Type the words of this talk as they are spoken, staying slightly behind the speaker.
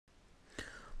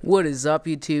What is up,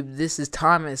 YouTube? This is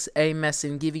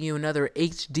ThomasAMesen giving you another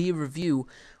HD review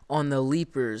on the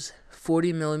Leapers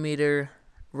 40mm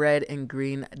red and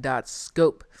green dot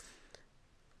scope.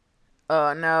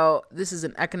 Now, this is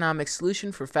an economic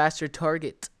solution for faster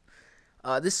target.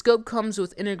 This scope comes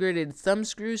with integrated thumb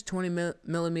screws,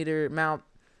 20mm mount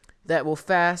that will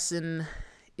fasten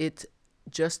it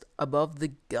just above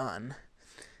the gun.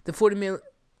 The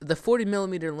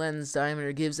 40mm lens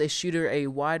diameter gives a shooter a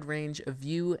wide range of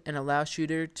view and allows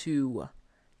shooter to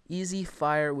easy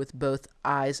fire with both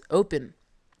eyes open.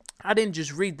 I didn't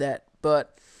just read that,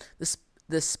 but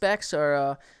the specs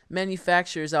are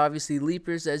manufacturers obviously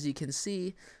Leapers, as you can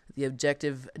see. The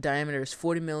objective diameter is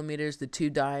 40mm, the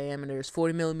tube diameter is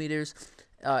 40mm.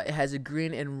 It has a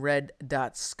green and red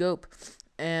dot scope,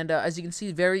 and as you can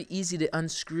see, very easy to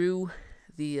unscrew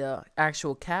the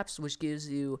actual caps, which gives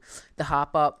you the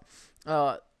hop up.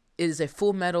 It is a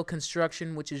full metal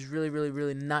construction, which is really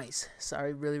nice.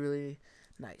 Really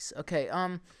nice. Okay,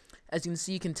 as you can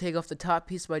see, you can take off the top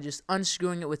piece by just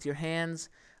unscrewing it with your hands.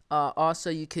 Also,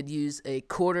 you could use a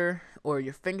quarter or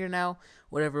your fingernail,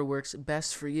 whatever works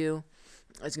best for you.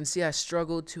 As you can see, I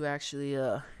struggled to actually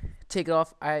take it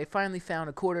off. I finally found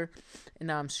a quarter, and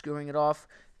now I'm screwing it off.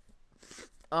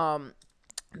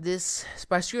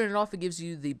 By screwing it off, it gives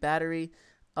you the battery.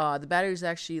 The batteries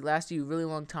actually last you a really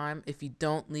long time if you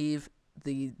don't leave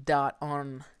the dot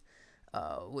on,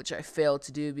 which I failed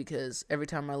to do because every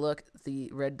time I look, the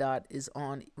red dot is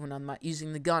on when I'm not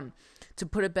using the gun. To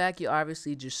put it back, you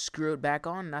obviously just screw it back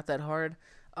on. Not that hard.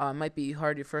 It might be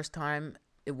hard your first time.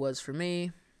 It was for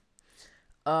me.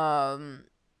 So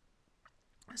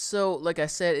like I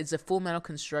said, it's a full metal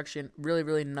construction.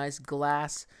 Really nice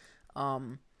glass.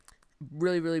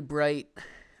 Really bright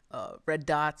red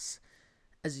dots.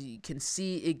 As you can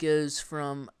see, it goes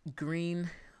from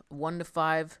green 1 to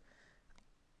 5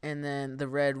 and then the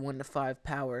red 1 to 5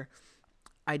 power.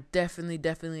 I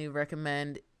definitely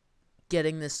recommend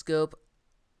getting this scope.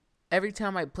 Every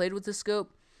time I played with the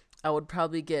scope, I would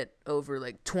probably get over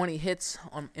like 20 hits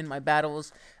in my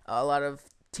battles. A lot of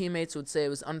teammates would say it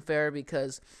was unfair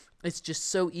because it's just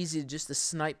so easy just to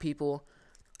snipe people,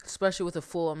 especially with a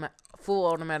full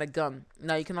automatic gun.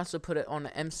 Now you can also put it on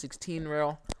an M16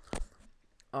 rail,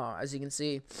 as you can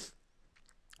see.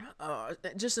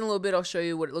 Just in a little bit, I'll show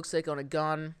you what it looks like on a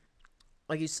gun.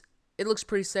 It looks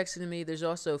pretty sexy to me. There's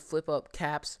also flip-up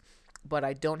caps, but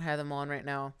I don't have them on right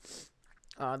now.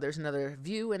 There's another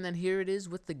view, and then here it is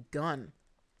with the gun.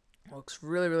 Looks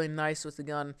really nice with the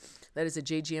gun. That is a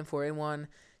JGM4A1.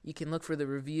 You can look for the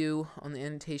review on the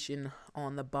indentation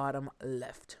on the bottom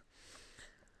left.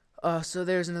 So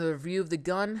there's another view of the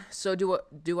gun. So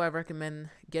do I recommend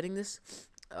getting this?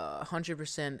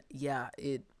 100%. Yeah,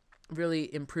 it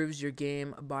really improves your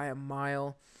game by a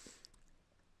mile.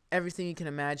 Everything you can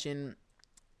imagine.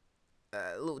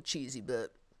 A little cheesy,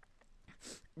 but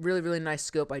really nice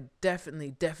scope. I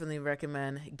definitely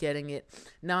recommend getting it.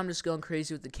 Now I'm just going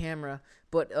crazy with the camera,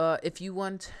 but if you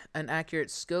want an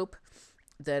accurate scope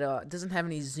that doesn't have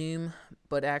any zoom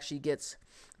but actually gets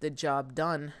the job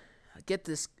done, get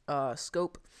this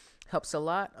scope. Helps a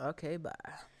lot. Okay, bye.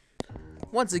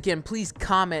 Once again, please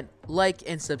comment, like,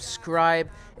 and subscribe.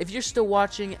 If you're still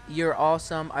watching, you're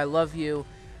awesome. I love you.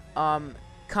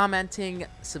 Commenting,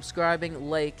 subscribing,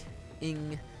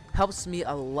 liking helps me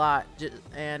a lot.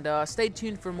 And stay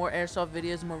tuned for more airsoft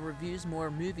videos, more reviews, more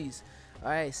movies.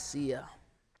 Alright, see ya.